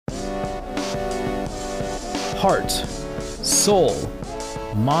heart, soul,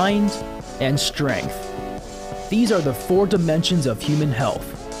 mind, and strength. These are the 4 dimensions of human health.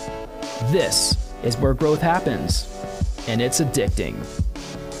 This is where growth happens, and it's addicting.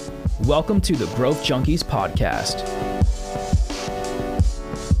 Welcome to the Growth Junkies podcast.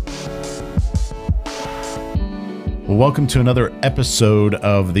 Well, welcome to another episode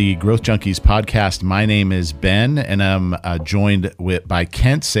of the Growth Junkies podcast. My name is Ben, and I'm joined by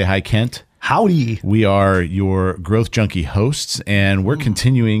Kent. Say hi, Kent. Howdy. We are your Growth Junkie hosts, and we're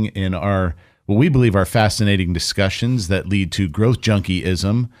continuing in our what we believe are fascinating discussions that lead to growth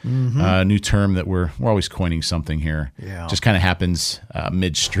junkieism, a new term that we're always coining something here. Yeah. Just kind of happens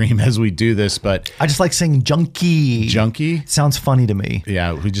midstream as we do this, but I just like saying junkie. Junkie? Sounds funny to me.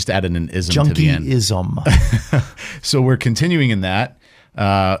 Yeah, we just added an ism to the end. Junkieism. So we're continuing in that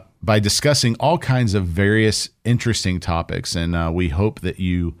by discussing all kinds of various interesting topics, and we hope that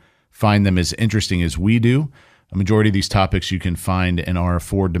you find them as interesting as we do. A majority of these topics you can find in our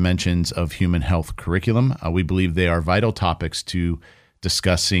 4 dimensions of human health curriculum. We believe they are vital topics to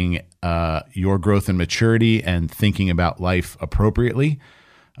discussing your growth and maturity and thinking about life appropriately.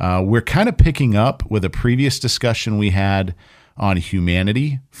 We're kind of picking up with a previous discussion we had on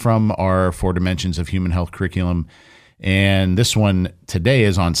humanity from our 4 dimensions of human health curriculum. And this one today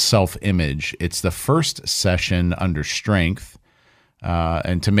is on self-image. It's the first session under strength.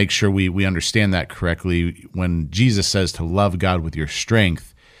 And to make sure we understand that correctly, when Jesus says to love God with your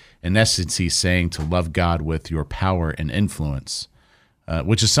strength, in essence, he's saying to love God with your power and influence,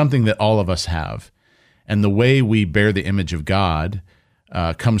 which is something that all of us have. And the way we bear the image of God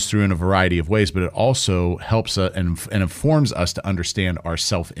comes through in a variety of ways, but it also helps and informs us to understand our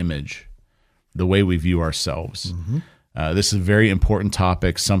self-image, the way we view ourselves. This is a very important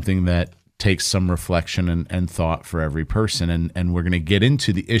topic, something that takes some reflection and thought for every person. And we're going to get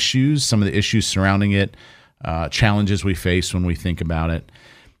into the issues, some of the issues surrounding it, challenges we face when we think about it.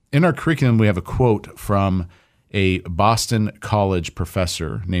 In our curriculum, we have a quote from a Boston College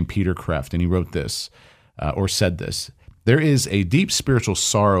professor named Peter Kreeft, and he wrote this, or said this: "There is a deep spiritual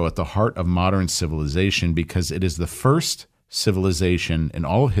sorrow at the heart of modern civilization because it is the first civilization in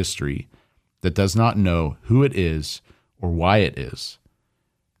all of history that does not know who it is or why it is,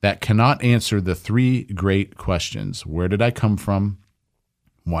 that cannot answer the 3 great questions: where did I come from?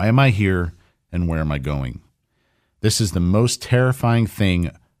 Why am I here? And where am I going? This is the most terrifying thing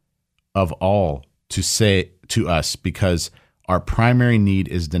of all to say to us because our primary need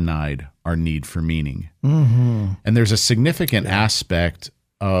is denied, our need for meaning." And there's a significant aspect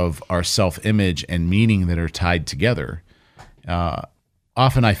of our self-image and meaning that are tied together.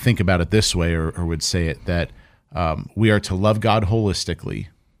 Often I think about it this way, or would say it, that we are to love God holistically,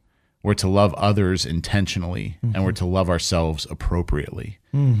 we're to love others intentionally, and we're to love ourselves appropriately.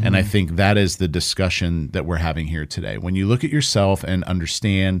 And I think that is the discussion that we're having here today. When you look at yourself and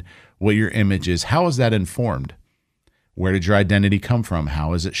understand what your image is, how is that informed? Where did your identity come from?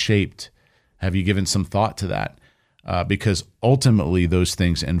 How is it shaped? Have you given some thought to that? Because ultimately those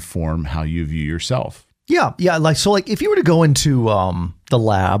things inform how you view yourself. Yeah. Like if you were to go into the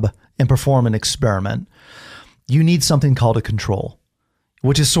lab and perform an experiment, you need something called a control,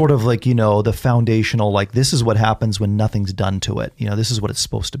 which is sort of like, the foundational, like this is what happens when nothing's done to it. This is what it's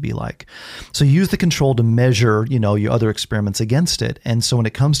supposed to be like. So use the control to measure, your other experiments against it. And so when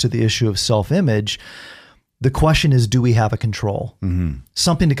it comes to the issue of self-image, the question is, do we have a control?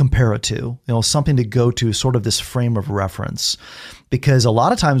 Something to compare it to, something to go to, sort of this frame of reference. Because a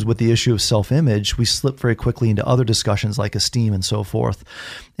lot of times with the issue of self-image, we slip very quickly into other discussions like esteem and so forth.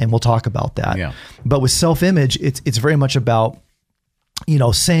 And we'll talk about that. Yeah. But with self-image, it's very much about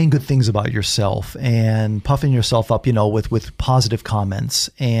saying good things about yourself and puffing yourself up, with positive comments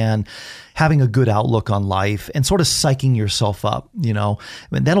and having a good outlook on life and sort of psyching yourself up,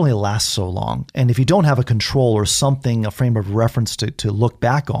 that only lasts so long. And if you don't have a control or something, a frame of reference to look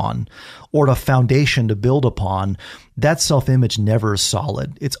back on or a foundation to build upon, that self-image never is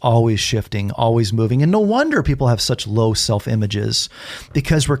solid. It's always shifting, always moving. And no wonder people have such low self-images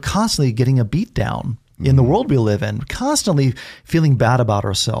because we're constantly getting a beat down. In the world we live in, constantly feeling bad about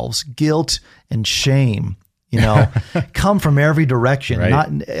ourselves, guilt and shame, come from every direction, right.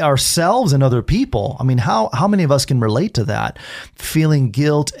 Not ourselves and other people. I mean, how many of us can relate to that? Feeling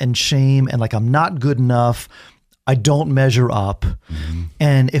guilt and shame and like, I'm not good enough. I don't measure up.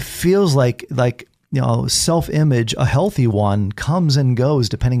 And it feels like self-image, a healthy one, comes and goes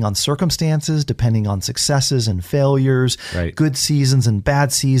depending on circumstances, depending on successes and failures, right. Good seasons and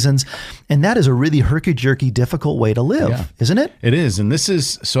bad seasons. And that is a really herky-jerky, difficult way to live, isn't it? It is. And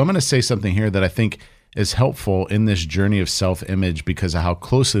so I'm going to say something here that I think is helpful in this journey of self-image because of how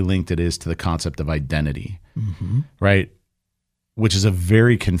closely linked it is to the concept of identity. right? Which is a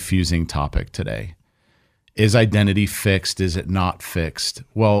very confusing topic today. Is identity fixed? Is it not fixed?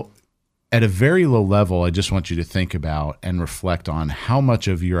 Well, at a very low level, I just want you to think about and reflect on how much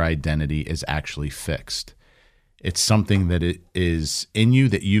of your identity is actually fixed. It's something that it is in you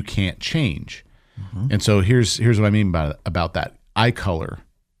that you can't change. And so here's what I mean about that. Eye color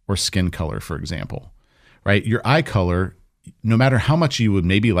or skin color, for example, right? Your eye color, no matter how much you would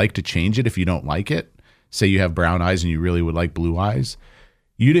maybe like to change it if you don't like it, say you have brown eyes and you really would like blue eyes,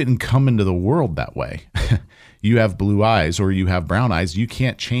 you didn't come into the world that way. You have blue eyes or you have brown eyes. You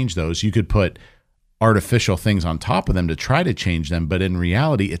can't change those. You could put artificial things on top of them to try to change them, but in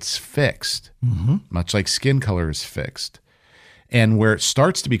reality, it's fixed, much like skin color is fixed. And where it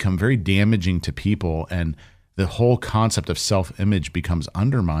starts to become very damaging to people and the whole concept of self-image becomes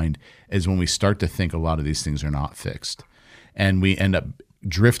undermined is when we start to think a lot of these things are not fixed. And we end up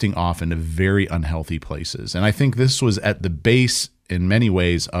drifting off into very unhealthy places. And I think this was at the base in many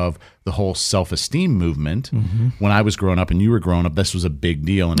ways of the whole self-esteem movement. When I was growing up and you were growing up, this was a big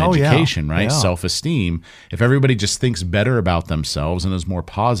deal in education, right? Yeah. Self-esteem. If everybody just thinks better about themselves and is more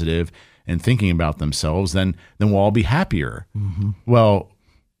positive in thinking about themselves, then we'll all be happier. Well,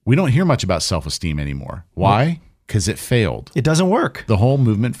 we don't hear much about self-esteem anymore. Why? Because it failed. It doesn't work. The whole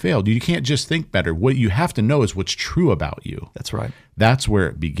movement failed. You can't just think better. What you have to know is what's true about you. That's right. That's where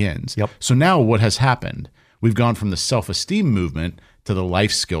it begins. Yep. So now what has happened? We've gone from the self-esteem movement to the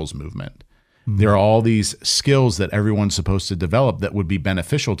life skills movement. There are all these skills that everyone's supposed to develop that would be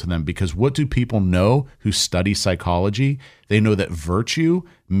beneficial to them, because what do people know who study psychology? They know that virtue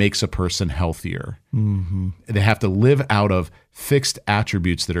makes a person healthier. They have to live out of fixed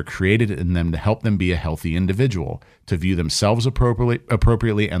attributes that are created in them to help them be a healthy individual, to view themselves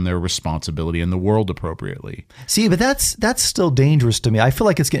appropriately and their responsibility in the world appropriately. See, but that's still dangerous to me. I feel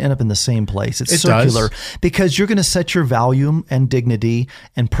like it's going to end up in the same place. It's circular because you're going to set your value and dignity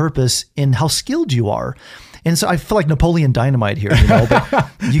and purpose in how skilled you are. And so I feel like Napoleon Dynamite here, but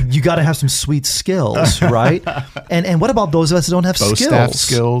you got to have some sweet skills, right? And what about those of us that don't have Staff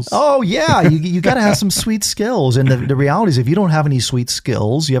skills. Oh yeah, you got to have some sweet skills. And the reality is, if you don't have any sweet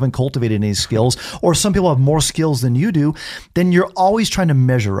skills, you haven't cultivated any skills, or some people have more skills than you do, then you're always trying to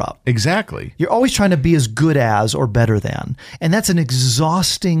measure up. Exactly. You're always trying to be as good as or better than. And that's an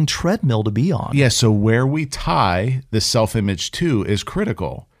exhausting treadmill to be on. Yeah, so where we tie the self-image to is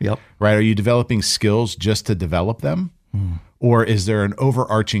critical. Yep. Right? Are you developing skills just to develop them? Or is there an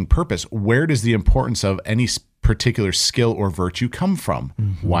overarching purpose? Where does the importance of any particular skill or virtue come from?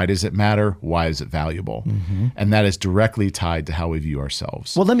 Why does it matter? Why is it valuable? And that is directly tied to how we view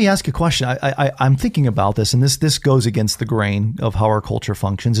ourselves. Well, let me ask you a question. I'm thinking about this, and this goes against the grain of how our culture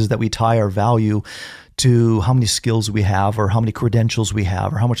functions, is that we tie our value to how many skills we have, or how many credentials we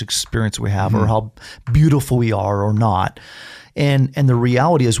have, or how much experience we have, or how beautiful we are or not. And the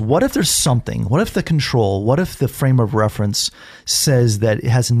reality is, what if there's something, what if the control, what if the frame of reference says that it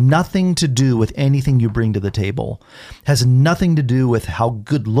has nothing to do with anything you bring to the table, has nothing to do with how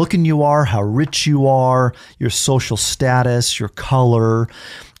good looking you are, how rich you are, your social status, your color,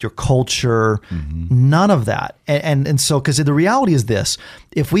 your culture, none of that. And so, because the reality is this,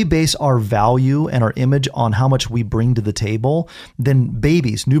 if we base our value and our image on how much we bring to the table, then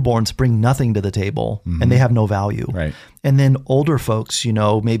babies, newborns bring nothing to the table and they have no value. Right. And then older folks,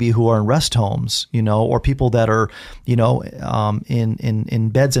 maybe who are in rest homes, or people that are, in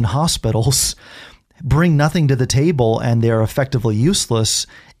beds in hospitals, bring nothing to the table and they're effectively useless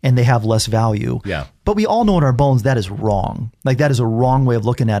and they have less value. Yeah. But we all know in our bones that is wrong. Like, that is a wrong way of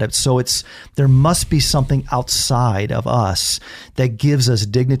looking at it. So there must be something outside of us that gives us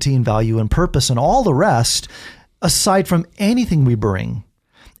dignity and value and purpose and all the rest, aside from anything we bring.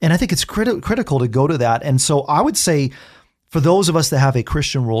 And I think it's critical to go to that. And so I would say, for those of us that have a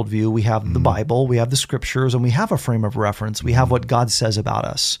Christian worldview, we have the Bible, we have the scriptures, and we have a frame of reference. We have what God says about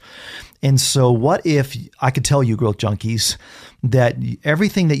us. And so what if I could tell you, growth junkies, that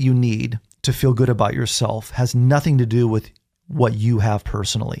everything that you need to feel good about yourself has nothing to do with what you have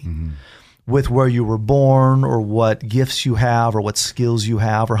personally, with where you were born, or what gifts you have, or what skills you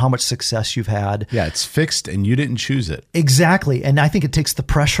have, or how much success you've had. Yeah, it's fixed and you didn't choose it. Exactly. And I think it takes the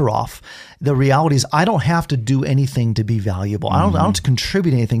pressure off. The reality is, I don't have to do anything to be valuable. I don't have to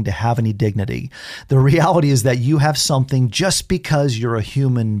contribute anything to have any dignity. The reality is that you have something just because you're a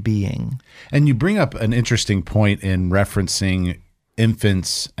human being. And you bring up an interesting point in referencing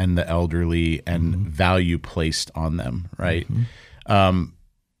infants and the elderly and value placed on them, right?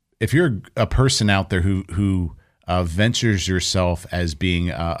 If you're a person out there who ventures yourself as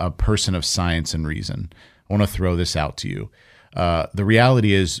being a person of science and reason, I want to throw this out to you. The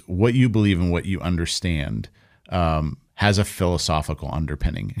reality is what you believe and what you understand has a philosophical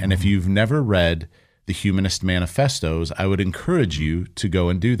underpinning. And if you've never read the Humanist Manifestos, I would encourage you to go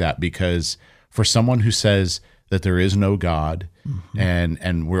and do that, because for someone who says that there is no God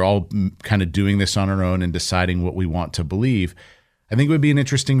and we're all kind of doing this on our own and deciding what we want to believe, I think it would be an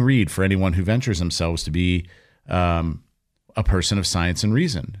interesting read for anyone who ventures themselves to be a person of science and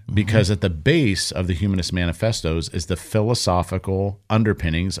reason, because at the base of the Humanist Manifestos is the philosophical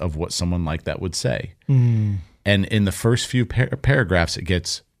underpinnings of what someone like that would say. And in the first few paragraphs, it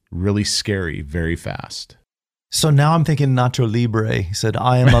gets really scary very fast. So now I'm thinking Nacho Libre. He said,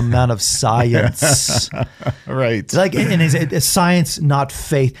 I am a man of science. Right. Like, and it's science, not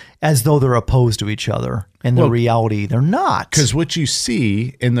faith, as though they're opposed to each other. And the reality, they're not. Because what you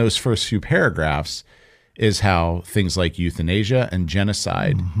see in those first few paragraphs is how things like euthanasia and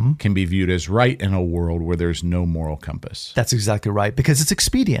genocide can be viewed as right in a world where there's no moral compass. That's exactly right, because it's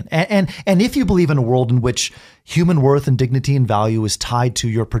expedient. And if you believe in a world in which human worth and dignity and value is tied to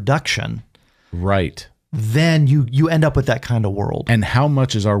your production, right, then you end up with that kind of world. And how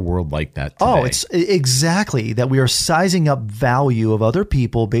much is our world like that today? Oh, it's exactly that we are sizing up value of other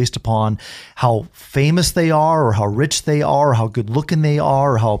people based upon how famous they are or how rich they are or how good looking they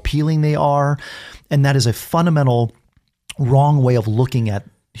are or how appealing they are. And that is a fundamental wrong way of looking at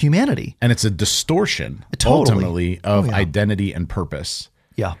humanity. And it's a distortion, Totally. ultimately, of identity and purpose.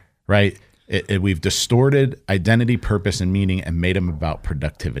 Yeah. Right? We've distorted identity, purpose, and meaning and made them about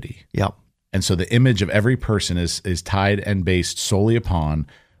productivity. Yeah. And so the image of every person is tied and based solely upon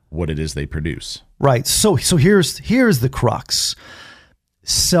what it is they produce. Right. So here's the crux.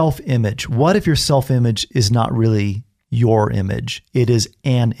 Self-image. What if your self-image is not really your image? It is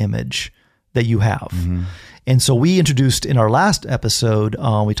an image that you have. And so we introduced in our last episode,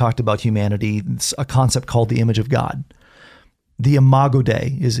 we talked about humanity, it's a concept called the image of God. The Imago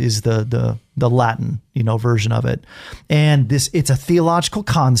Dei is the Latin, version of it. And it's a theological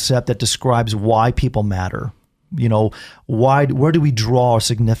concept that describes why people matter. Where do we draw our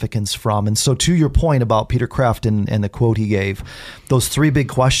significance from? And so to your point about Peter Kreeft and the quote he gave, those three big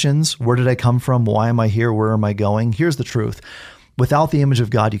questions, where did I come from? Why am I here? Where am I going? Here's the truth. Without the image of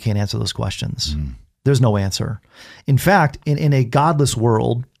God, you can't answer those questions. There's no answer. In fact, in a godless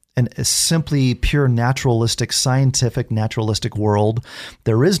world, and a simply pure naturalistic, scientific, naturalistic world,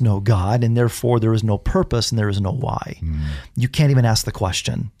 there is no God, and therefore there is no purpose and there is no why. You can't even ask the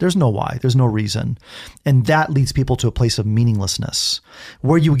question. There's no why. There's no reason. And that leads people to a place of meaninglessness.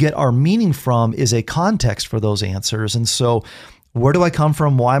 Where you get our meaning from is a context for those answers. And so where do I come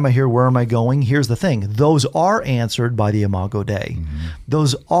from? Why am I here? Where am I going? Here's the thing. Those are answered by the Imago Dei.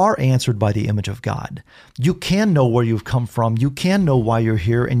 Those are answered by the image of God. You can know where you've come from. You can know why you're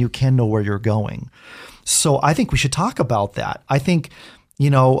here, and you can know where you're going. So I think we should talk about that. I think,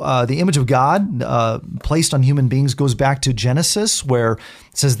 the image of God placed on human beings goes back to Genesis, where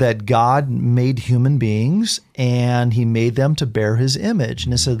it says that God made human beings and he made them to bear his image.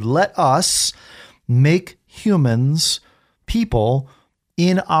 And it said, let us make humans people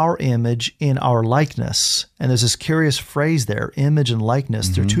in our image, in our likeness. And there's this curious phrase there, image and likeness.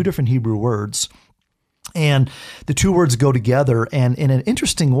 They're two different Hebrew words. And the two words go together. And in an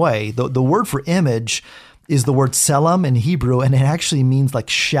interesting way, the word for image is the word tselem in Hebrew, and it actually means like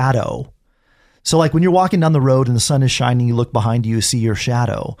shadow. So like when you're walking down the road and the sun is shining, you look behind you, you see your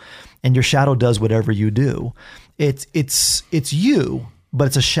shadow, and your shadow does whatever you do. It's you, but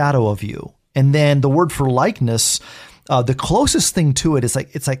it's a shadow of you. And then the word for likeness, the closest thing to it is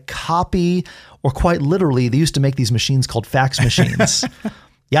it's like copy, or quite literally, they used to make these machines called fax machines.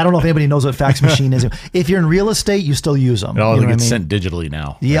 Yeah, I don't know if anybody knows what fax machine is. If you're in real estate, you still use them. It all gets sent digitally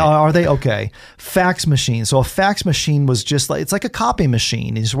now. Yeah, right? Are they? Okay. Fax machine. So a fax machine was just it's like a copy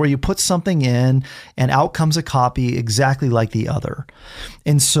machine. It's where you put something in and out comes a copy exactly like the other.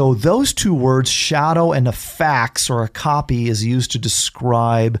 And so those two words, shadow and a fax or a copy, is used to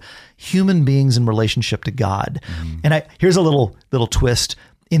describe human beings in relationship to God. And here's a little twist.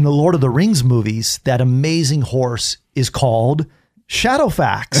 In the Lord of the Rings movies, that amazing horse is called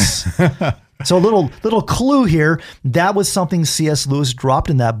Shadowfax. So a little clue here. That was something C.S. Lewis dropped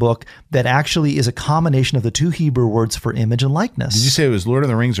in that book that actually is a combination of the two Hebrew words for image and likeness. Did you say it was Lord of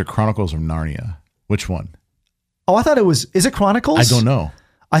the Rings or Chronicles of Narnia? Which one? Oh, I thought it was. Is it Chronicles? I don't know.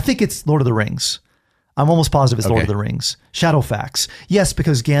 I think it's Lord of the Rings. I'm almost positive it's Lord of the Rings. Shadowfax. Yes,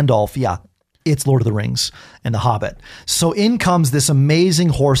 because Gandalf, it's Lord of the Rings and the Hobbit. So in comes this amazing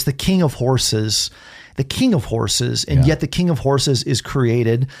horse, the king of horses, the king of horses, and yet the king of horses is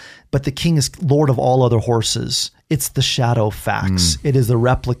created, but the king is lord of all other horses. It's the shadow fax. It is the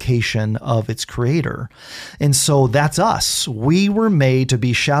replication of its creator. And so that's us. We were made to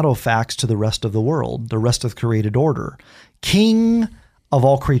be shadow fax to the rest of the world, the rest of the created order. King of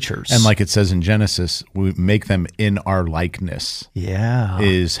all creatures. And like it says in Genesis, we make them in our likeness. Yeah.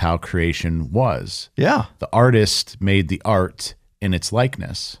 Is how creation was. Yeah. The artist made the art in its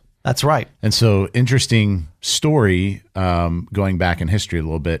likeness. That's right. And so, interesting story going back in history a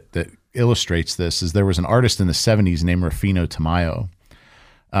little bit that illustrates this is there was an artist in the 70s named Rufino Tamayo.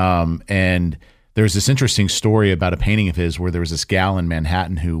 And there's this interesting story about a painting of his where there was this gal in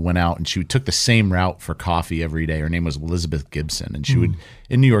Manhattan who went out and she took the same route for coffee every day. Her name was Elizabeth Gibson. And she would,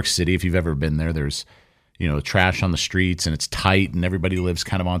 in New York City, if you've ever been there, there's, trash on the streets and it's tight and everybody lives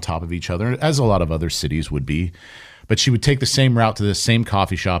kind of on top of each other, as a lot of other cities would be. But she would take the same route to the same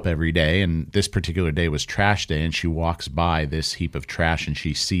coffee shop every day. And this particular day was trash day. And she walks by this heap of trash and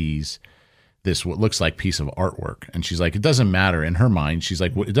she sees this, what looks like piece of artwork. And she's like, it doesn't matter. In her mind, she's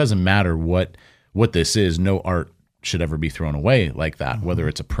like, it doesn't matter what this is. No art should ever be thrown away like that, whether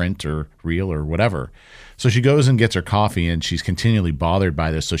it's a print or real or whatever. So she goes and gets her coffee and she's continually bothered by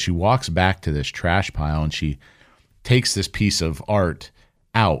this. So she walks back to this trash pile and she takes this piece of art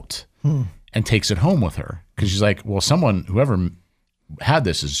out and takes it home with her. Because she's like, well, whoever had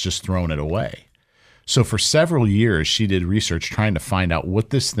this has just thrown it away. So for several years, she did research trying to find out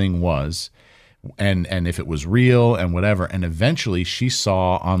what this thing was and if it was real and whatever. And eventually she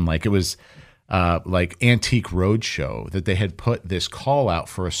saw on like Antique Roadshow that they had put this call out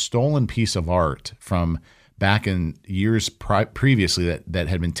for a stolen piece of art from back in years previously that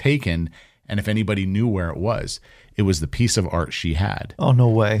had been taken. And if anybody knew where it was the piece of art she had. Oh, no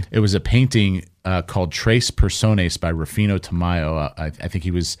way. It was a painting called Tres Personas by Rufino Tamayo. I think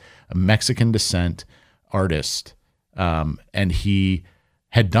he was a Mexican descent artist, and he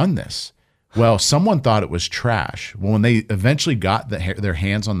had done this. Well, someone thought it was trash. Well, when they eventually got their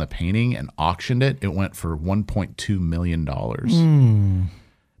hands on the painting and auctioned it, it went for $1.2 million.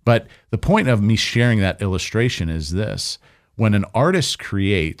 But the point of me sharing that illustration is this. When an artist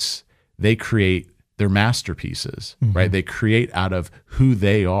creates, they create their masterpieces, right? They create out of who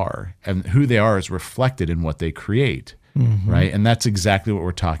they are, and who they are is reflected in what they create, right? And that's exactly what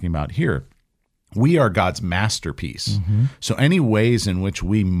we're talking about here. We are God's masterpiece. So any ways in which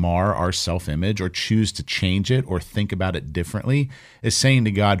we mar our self-image or choose to change it or think about it differently is saying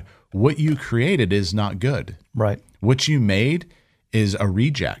to God, what you created is not good. Right. What you made is a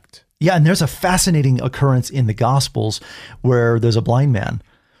reject. Yeah, and there's a fascinating occurrence in the Gospels where there's a blind man.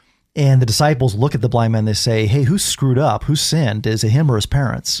 And the disciples look at the blind man, they say, hey, who screwed up? Who sinned? Is it him or his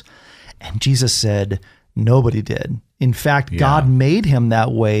parents? And Jesus said, nobody did. In fact, God made him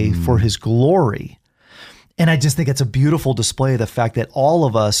that way for his glory. And I just think it's a beautiful display of the fact that all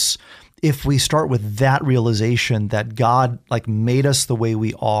of us, if we start with that realization that God made us the way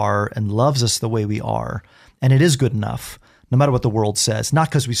we are and loves us the way we are, and it is good enough, no matter what the world says, not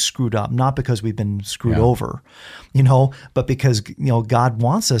because we screwed up, not because we've been screwed over, but because, God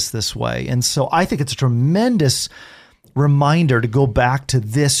wants us this way. And so I think it's a tremendous reminder to go back to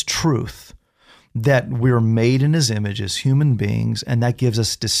this truth that we're made in his image as human beings, and that gives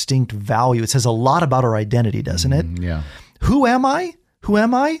us distinct value. It says a lot about our identity, doesn't it? Yeah. Who am I? Who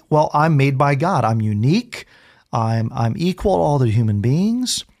am I? Well, I'm made by God. I'm unique. I'm equal to all the human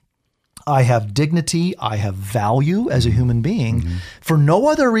beings. I have dignity. I have value as a human being for no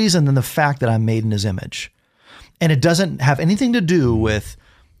other reason than the fact that I'm made in his image. And it doesn't have anything to do with,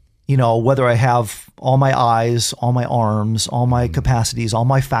 whether I have all my eyes, all my arms, all my capacities, all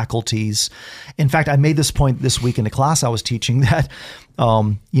my faculties. In fact, I made this point this week in a class I was teaching that,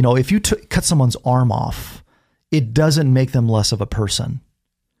 if you cut someone's arm off, it doesn't make them less of a person.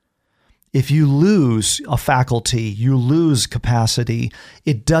 If you lose a faculty, you lose capacity,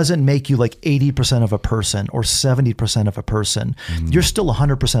 it doesn't make you 80% of a person or 70% of a person. You're still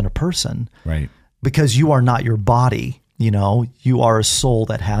 100% a person. Right. Because you are not your body. You are a soul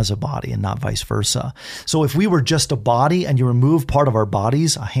that has a body and not vice versa. So if we were just a body and you remove part of our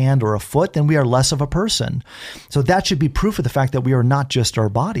bodies, a hand or a foot, then we are less of a person. So that should be proof of the fact that we are not just our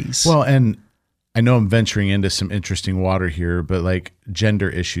bodies. Well, and I know I'm venturing into some interesting water here, but gender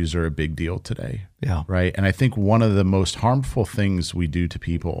issues are a big deal today. Yeah. Right. And I think one of the most harmful things we do to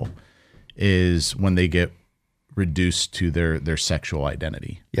people is when they get reduced to their sexual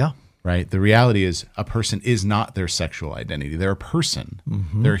identity. Yeah. Right. The reality is a person is not their sexual identity. They're a person.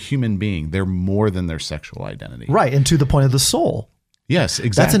 They're a human being. They're more than their sexual identity. Right. And to the point of the soul. Yes,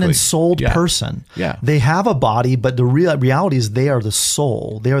 exactly. That's an ensouled person. Yeah. They have a body, but the reality is they are the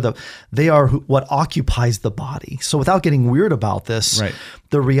soul. They are what occupies the body. So without getting weird about this, Right.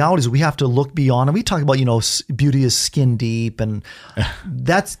 the reality is we have to look beyond, and we talk about, beauty is skin deep, and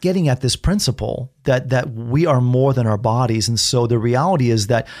that's getting at this principle that we are more than our bodies. And so the reality is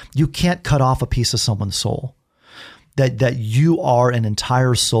that you can't cut off a piece of someone's soul. That you are an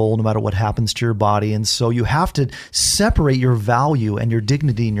entire soul no matter what happens to your body. And so you have to separate your value and your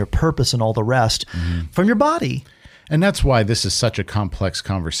dignity and your purpose and all the rest from your body. And that's why this is such a complex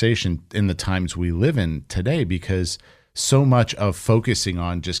conversation in the times we live in today, because so much of focusing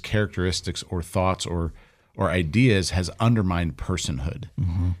on just characteristics or thoughts or ideas has undermined personhood.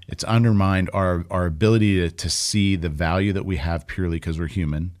 It's undermined our ability to see the value that we have purely because we're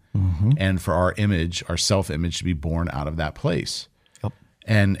human. And for our image, our self-image, to be born out of that place. Yep.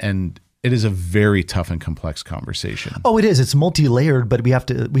 And it is a very tough and complex conversation. Oh, it is. It's multi-layered, but we have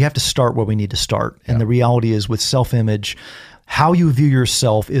to start where we need to start. And the reality is, with self-image, how you view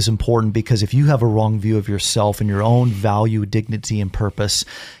yourself is important, because if you have a wrong view of yourself and your own value, dignity, and purpose,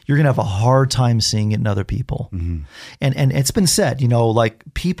 you're going to have a hard time seeing it in other people. And it's been said, like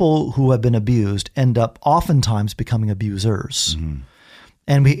people who have been abused end up oftentimes becoming abusers.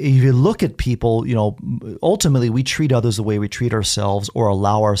 And if you look at people, ultimately we treat others the way we treat ourselves, or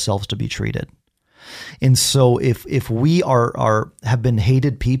allow ourselves to be treated. And so if we have been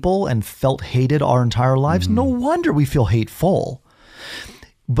hated people and felt hated our entire lives, no wonder we feel hateful.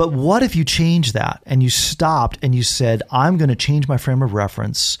 But what if you change that and you stopped and you said, I'm going to change my frame of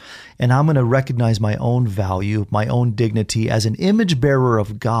reference, and I'm going to recognize my own value, my own dignity as an image bearer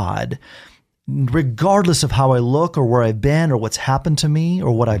of God, regardless of how I look or where I've been or what's happened to me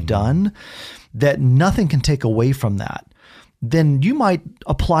or what I've done, that nothing can take away from that. Then you might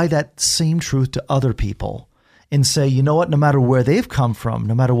apply that same truth to other people and say, you know what, no matter where they've come from,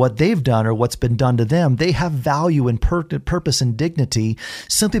 no matter what they've done or what's been done to them, they have value and purpose and dignity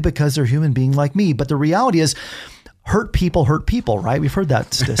simply because they're a human being like me. But the reality is, hurt people, right? We've heard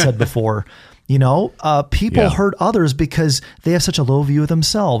that said before. People hurt others because they have such a low view of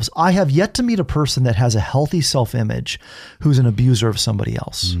themselves. I have yet to meet a person that has a healthy self-image who's an abuser of somebody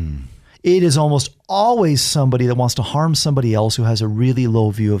else. It is almost always somebody that wants to harm somebody else who has a really low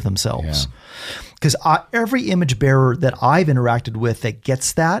view of themselves. Because every image bearer that I've interacted with that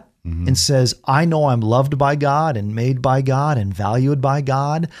gets that and says, I know I'm loved by God and made by God and valued by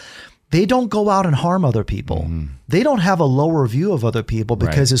God, they don't go out and harm other people. They don't have a lower view of other people,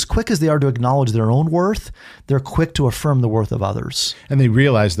 because as quick as they are to acknowledge their own worth, they're quick to affirm the worth of others. And they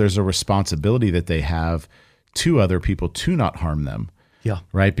realize there's a responsibility that they have to other people to not harm them. Yeah.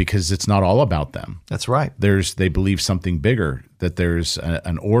 Right? Because it's not all about them. That's right. They believe something bigger, that there's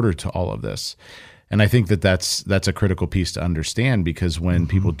an order to all of this. And I think that's a critical piece to understand, because when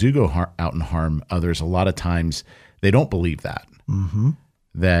people do go out and harm others, a lot of times they don't believe that.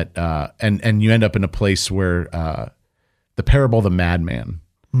 That and you end up in a place where the parable of the madman,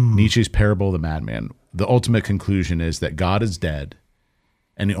 Nietzsche's parable of the madman, the ultimate conclusion is that God is dead,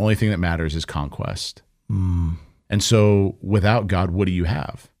 and the only thing that matters is conquest. And so without God, what do you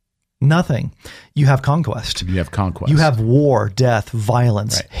have? Nothing. You have conquest. You have conquest. You have war, death,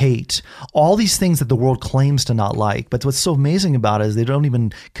 violence, hate, all these things that the world claims to not like. But what's so amazing about it is they don't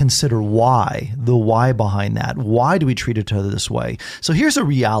even consider the why behind that. Why do we treat each other this way? So here's a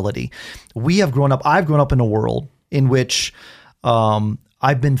reality. I've grown up in a world in which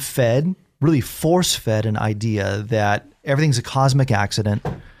I've been really force-fed an idea that everything's a cosmic accident.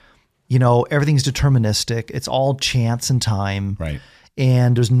 Everything's deterministic. It's all chance and time. Right.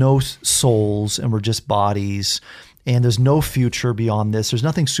 And there's no souls, and we're just bodies, and there's no future beyond this. There's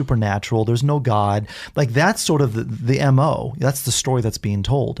nothing supernatural. There's no God. Like, that's sort of the MO. That's the story that's being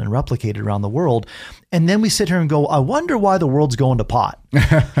told and replicated around the world. And then we sit here and go, I wonder why the world's going to pot.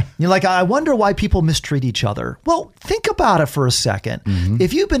 I wonder why people mistreat each other. Well, think about it for a second.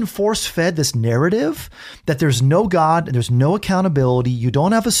 If you've been force-fed this narrative that there's no God, there's no accountability, you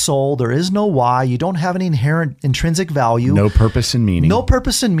don't have a soul, there is no why, you don't have any inherent intrinsic value. No purpose and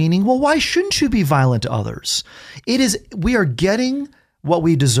meaning. Well, why shouldn't you be violent to others? We are getting what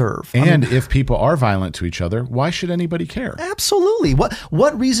we deserve. And if people are violent to each other, why should anybody care? Absolutely.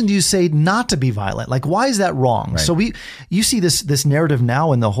 What reason do you say not to be violent? Like, why is that wrong? Right. So you see this narrative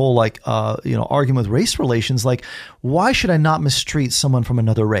now in the whole argument with race relations. Like, why should I not mistreat someone from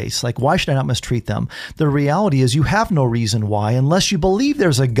another race? Like, why should I not mistreat them? The reality is you have no reason why, unless you believe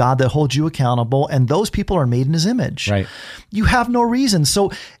there's a God that holds you accountable and those people are made in his image. Right. You have no reason.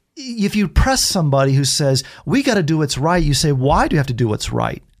 So if you press somebody who says, we got to do what's right, you say, why do you have to do what's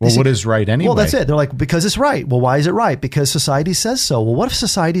right? Well, what is right anyway? Well, that's it. They're like, because it's right. Well, why is it right? Because society says so. Well, what if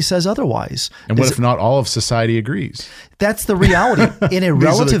society says otherwise? And what if not all of society agrees? That's the reality in a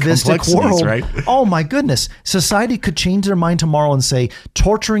relativistic world. Right? Oh my goodness. Society could change their mind tomorrow and say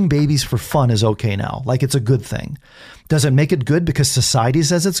torturing babies for fun is okay now. Like it's a good thing. Does it make it good because society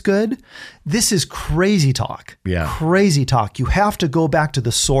says it's good? This is crazy talk. Yeah. Crazy talk. You have to go back to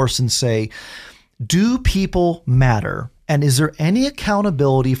the source and say, do people matter? And is there any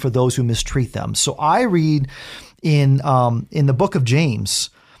accountability for those who mistreat them? So I read in the book of James,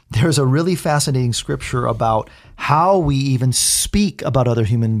 there's a really fascinating scripture about how we even speak about other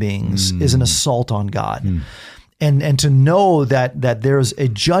human beings is an assault on God. And to know that there's a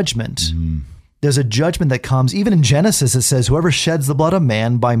judgment. There's a judgment that comes. Even in Genesis, it says, whoever sheds the blood of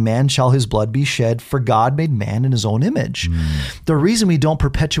man, by man shall his blood be shed, for God made man in his own image. The reason we don't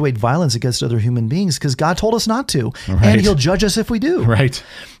perpetuate violence against other human beings is because God told us not to. Right. And he'll judge us if we do. Right.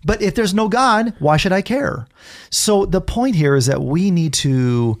 But if there's no God, why should I care? So the point here is that we need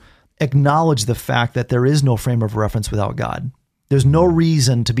to acknowledge the fact that there is no frame of reference without God. There's no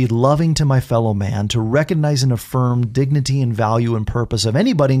reason to be loving to my fellow man, to recognize and affirm dignity and value and purpose of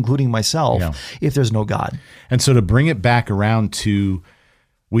anybody, including myself, if there's no God. And so to bring it back around to,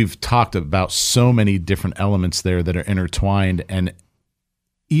 we've talked about so many different elements there that are intertwined. And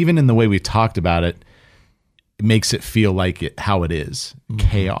even in the way we talked about it, it makes it feel like how it is,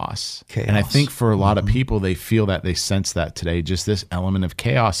 chaos. And I think for a lot of people, they feel that, they sense that today, just this element of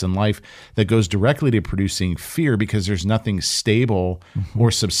chaos in life that goes directly to producing fear because there's nothing stable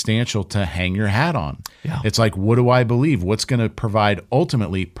or substantial to hang your hat on. It's like, what do I believe? What's going to provide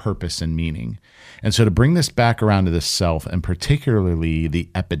ultimately purpose and meaning? And so to bring this back around to the self, and particularly the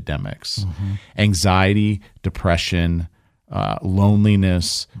epidemics, anxiety, depression,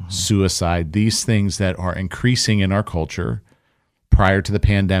 loneliness, suicide, these things that are increasing in our culture. Prior to the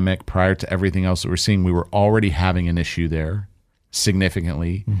pandemic, prior to everything else that we're seeing, we were already having an issue there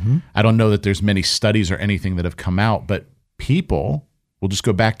significantly. I don't know that there's many studies or anything that have come out, but people, we'll just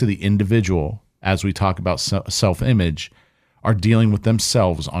go back to the individual as we talk about self-image, are dealing with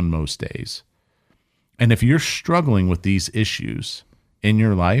themselves on most days. And if you're struggling with these issues in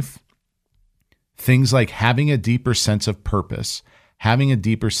your life, things like having a deeper sense of purpose, having a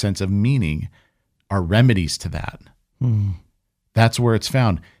deeper sense of meaning are remedies to that. That's where it's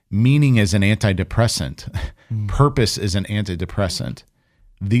found. Meaning is an antidepressant. Purpose is an antidepressant.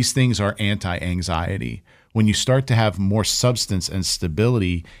 These things are anti-anxiety. When you start to have more substance and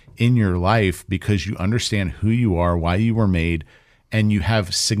stability in your life because you understand who you are, why you were made, and you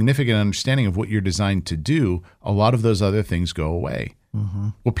have significant understanding of what you're designed to do, a lot of those other things go away.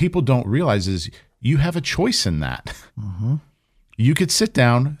 What people don't realize is you have a choice in that. You could sit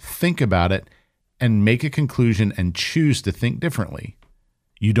down, think about it, and make a conclusion and choose to think differently.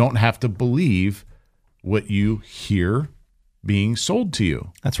 You don't have to believe what you hear being sold to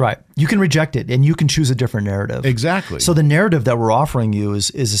you. That's right. You can reject it and you can choose a different narrative. Exactly. So the narrative that we're offering you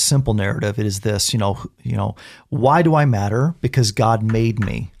is a simple narrative. It is this, why do I matter? Because God made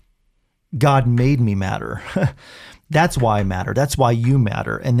me. God made me matter. That's why I matter. That's why you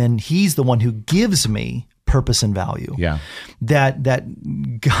matter. And then he's the one who gives me purpose and value. Yeah. That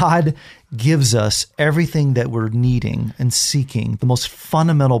God gives us everything that we're needing and seeking, the most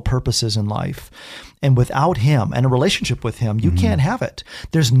fundamental purposes in life. And without him and a relationship with him, you can't have it.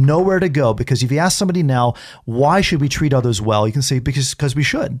 There's nowhere to go, because if you ask somebody now, why should we treat others well? You can say, because we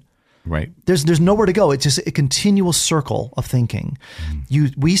should. Right. There's nowhere to go. It's just a continual circle of thinking.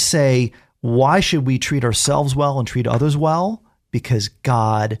 We say, why should we treat ourselves well and treat others well? Because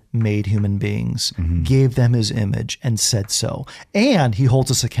God made human beings, gave them his image, and said so. And he holds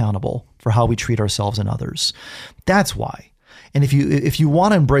us accountable for how we treat ourselves and others. That's why. And if you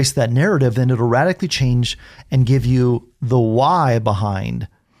want to embrace that narrative, then it'll radically change and give you the why behind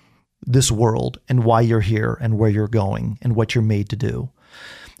this world and why you're here and where you're going and what you're made to do.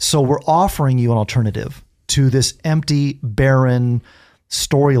 So we're offering you an alternative to this empty, barren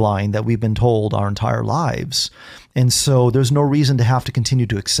storyline that we've been told our entire lives. And so there's no reason to have to continue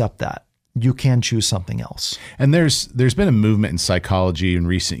to accept that. You can choose something else. And there's been a movement in psychology in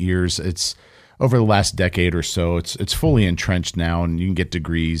recent years. It's over the last decade or so. It's fully entrenched now, and you can get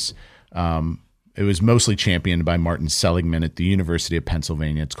degrees. It was mostly championed by Martin Seligman at the University of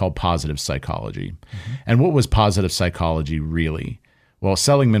Pennsylvania. It's called positive psychology. And what was positive psychology really? Well,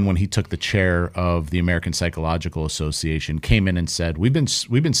 Seligman, when he took the chair of the American Psychological Association, came in and said, we've been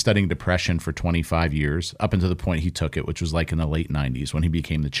studying depression for 25 years, up until the point he took it, which was like in the late 90s when he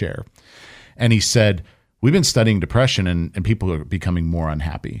became the chair. And he said, we've been studying depression and people are becoming more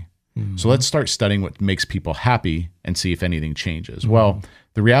unhappy. So let's start studying what makes people happy and see if anything changes. Well,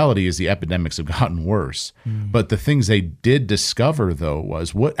 the reality is the epidemics have gotten worse. But the things they did discover, though,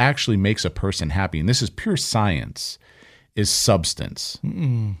 was what actually makes a person happy, and this is pure science, is substance.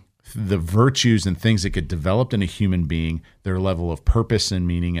 The virtues and things that get developed in a human being, their level of purpose and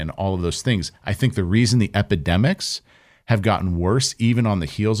meaning and all of those things. I think the reason the epidemics have gotten worse, even on the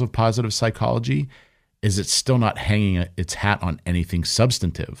heels of positive psychology, is it's still not hanging its hat on anything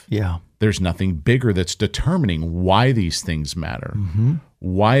substantive. Yeah. There's nothing bigger that's determining why these things matter.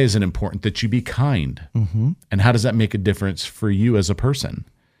 Why is it important that you be kind? And how does that make a difference for you as a person?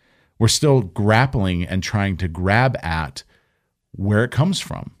 We're still grappling and trying to grab at where it comes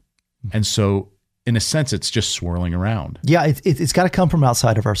from. And so, in a sense, it's just swirling around. Yeah, it's got to come from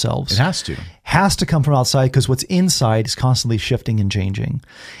outside of ourselves. It has to. Has to come from outside, because what's inside is constantly shifting and changing,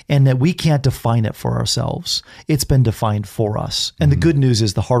 and that we can't define it for ourselves. It's been defined for us. And the good news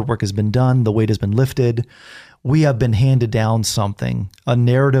is the hard work has been done. The weight has been lifted. We have been handed down something, a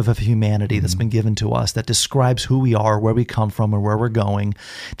narrative of humanity that's been given to us that describes who we are, where we come from, and where we're going,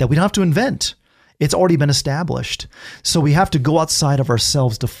 that we don't have to invent. It's already been established. So we have to go outside of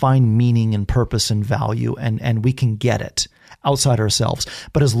ourselves to find meaning and purpose and value, and we can get it outside ourselves.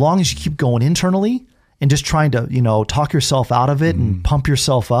 But as long as you keep going internally and just trying to, talk yourself out of it and pump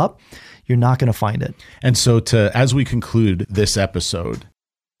yourself up, you're not going to find it. And so as we conclude this episode,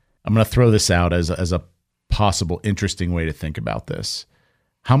 I'm going to throw this out as a possible interesting way to think about this.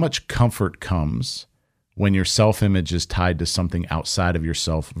 How much comfort comes when your self-image is tied to something outside of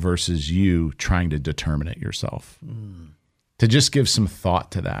yourself versus you trying to determine it yourself? To just give some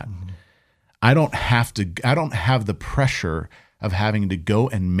thought to that. I don't have the pressure of having to go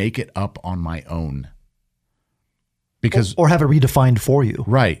and make it up on my own. Because or have it redefined for you.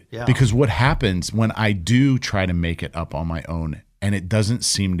 Right. Yeah. Because what happens when I do try to make it up on my own and it doesn't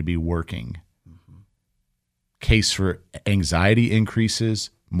seem to be working? Case for anxiety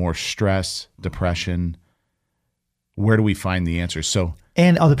increases, more stress, depression. Where do we find the answers?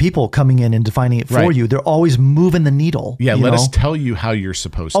 And other people coming in and defining it for you. They're always moving the needle. Yeah, let us tell you how you're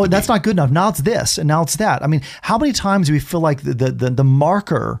supposed to be. Oh, that's not good enough. Now it's this, and now it's that. I mean, how many times do we feel like the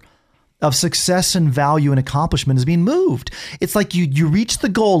marker of success and value and accomplishment is being moved? It's like you reach the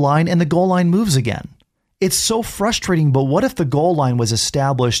goal line and the goal line moves again. It's so frustrating, but what if the goal line was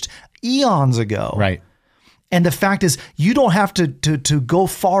established eons ago? Right. And the fact is, you don't have to go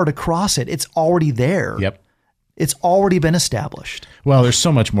far to cross it. It's already there. Yep. It's already been established. Well, there's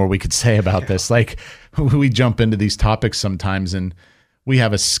so much more we could say about this. Like, we jump into these topics sometimes and we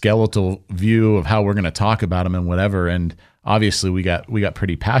have a skeletal view of how we're going to talk about them and whatever. And obviously we got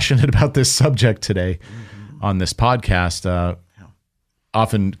pretty passionate about this subject today on this podcast.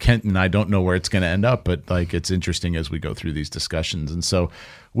 Often Kent and I don't know where it's going to end up, but like, it's interesting as we go through these discussions. And so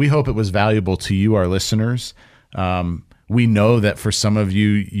we hope it was valuable to you, our listeners. We know that for some of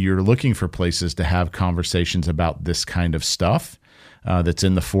you, you're looking for places to have conversations about this kind of stuff that's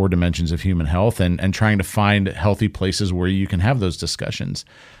in the 4 dimensions of human health, and trying to find healthy places where you can have those discussions.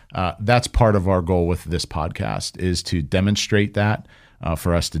 That's part of our goal with this podcast, is to demonstrate that,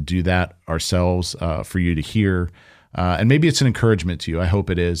 for us to do that ourselves, for you to hear. And maybe it's an encouragement to you. I hope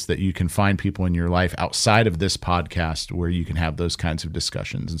it is, that you can find people in your life outside of this podcast where you can have those kinds of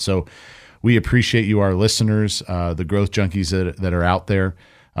discussions. And so we appreciate you, our listeners, the growth junkies that are out there.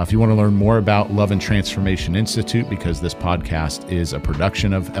 If you want to learn more about Love and Transformation Institute, because this podcast is a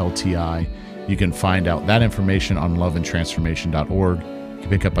production of LTI, you can find out that information on loveandtransformation.org. You can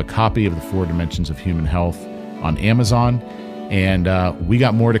pick up a copy of the 4 Dimensions of Human Health on Amazon, and we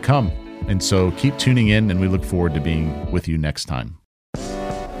got more to come. And so keep tuning in, and we look forward to being with you next time.